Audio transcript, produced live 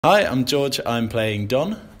Hi, I'm George. I'm playing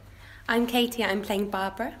Don. I'm Katy. I'm playing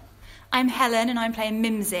Barbara. I'm Helen and I'm playing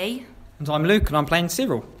Mimsy. And I'm Luke and I'm playing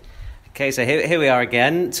Cyril. Okay, so here we are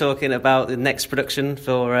again, talking about the next production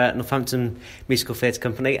for Northampton Musical Theatre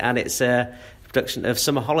Company, and it's a production of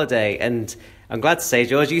Summer Holiday. And I'm glad to say,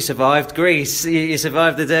 George, you survived Greece. You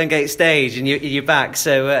survived the Derngate stage, and you're back.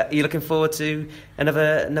 So are you looking forward to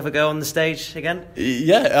another go on the stage again?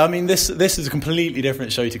 Yeah, I mean, this is a completely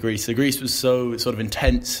different show to Greece. So Greece was so sort of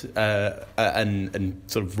intense and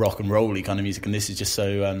sort of rock and rolly kind of music, and this is just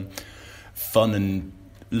so fun and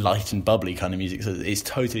light and bubbly kind of music. So it's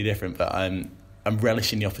totally different, but I'm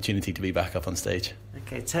relishing the opportunity to be back up on stage.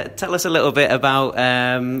 Okay, tell us a little bit about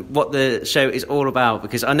what the show is all about,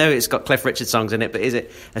 because I know it's got Cliff Richard songs in it, but is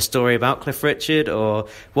it a story about Cliff Richard, or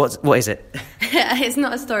what is it? It's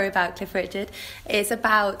not a story about Cliff Richard. It's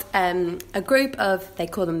about a group of, they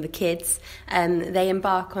call them the kids, they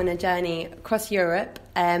embark on a journey across Europe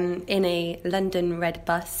in a London red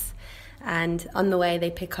bus, and on the way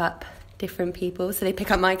they pick up different people. So they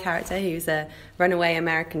pick up my character, who's a runaway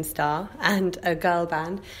American star, and a girl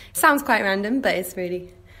band. Sounds quite random, but it's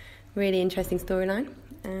really, really interesting storyline.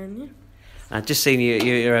 Yeah. I've just seen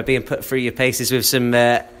you're being put through your paces with some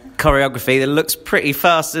choreography that looks pretty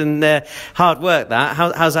fast and hard work.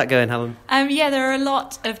 How's that going, Helen? Yeah, there are a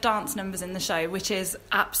lot of dance numbers in the show, which is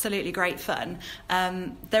absolutely great fun.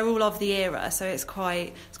 They're all of the era, so it's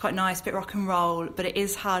quite nice, a bit rock and roll, but it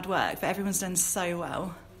is hard work. But everyone's done so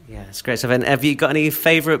well. Yeah, it's great stuff. And have you got any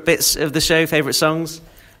favourite bits of the show, favourite songs?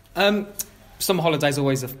 Summer Holiday's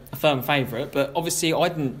always a firm favourite, but obviously I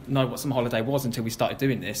didn't know what Summer Holiday was until we started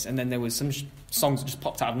doing this, and then there was some songs that just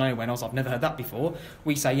popped out of nowhere, and I was like, I've never heard that before.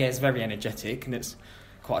 We say, yeah, it's very energetic, and it's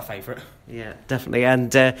quite a favourite. Yeah, definitely.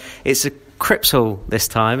 And it's a Cripps Hall this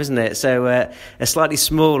time, isn't it? So a slightly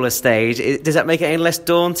smaller stage. Does that make it any less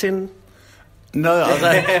daunting? No,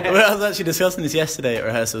 I was actually discussing this yesterday at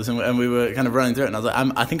rehearsals, and we were kind of running through it, and I was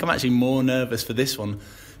like, I think I'm actually more nervous for this one,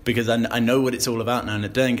 because I know what it's all about now, and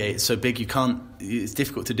at Derngate it's so big it's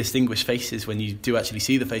difficult to distinguish faces when you do actually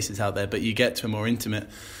see the faces out there, but you get to a more intimate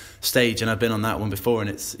stage, and I've been on that one before,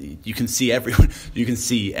 and you can see everyone.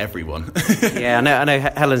 Yeah, I know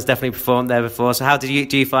Helen's definitely performed there before, so how do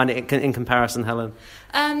you find it in comparison, Helen?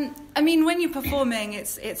 I mean, when you're performing,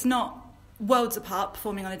 it's not worlds apart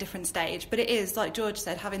performing on a different stage, but it is, like George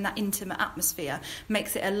said, having that intimate atmosphere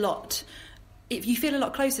makes it you feel a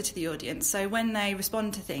lot closer to the audience, so when they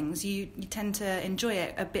respond to things you tend to enjoy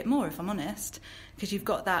it a bit more, if I'm honest, because you've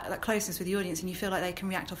got that closeness with the audience and you feel like they can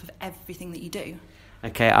react off of everything that you do.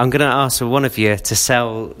 Okay, I'm going to ask for one of you to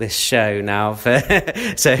sell this show now.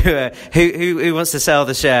 So who wants to sell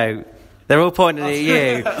the show? They're all pointing at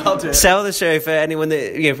you. I'll do it. Sell the show for anyone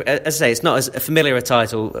that, as I say, it's not as familiar a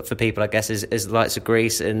title for people, I guess, as the likes of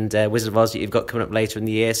Grease and Wizard of Oz that you've got coming up later in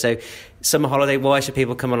the year. So, Summer Holiday, why should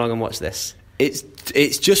people come along and watch this?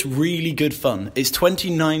 It's just really good fun. It's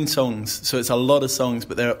 29 songs, so it's a lot of songs,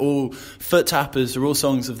 but they're all foot tappers. They're all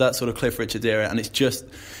songs of that sort of Cliff Richard era, and it's just,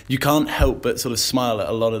 you can't help but sort of smile at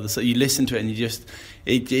a lot of you listen to it, and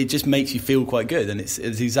it just makes you feel quite good, and it's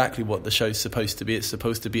exactly what the show's supposed to be. It's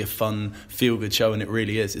supposed to be a fun, feel-good show, and it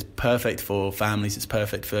really is. It's perfect for families. It's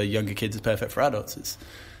perfect for younger kids. It's perfect for adults. It's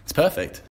perfect.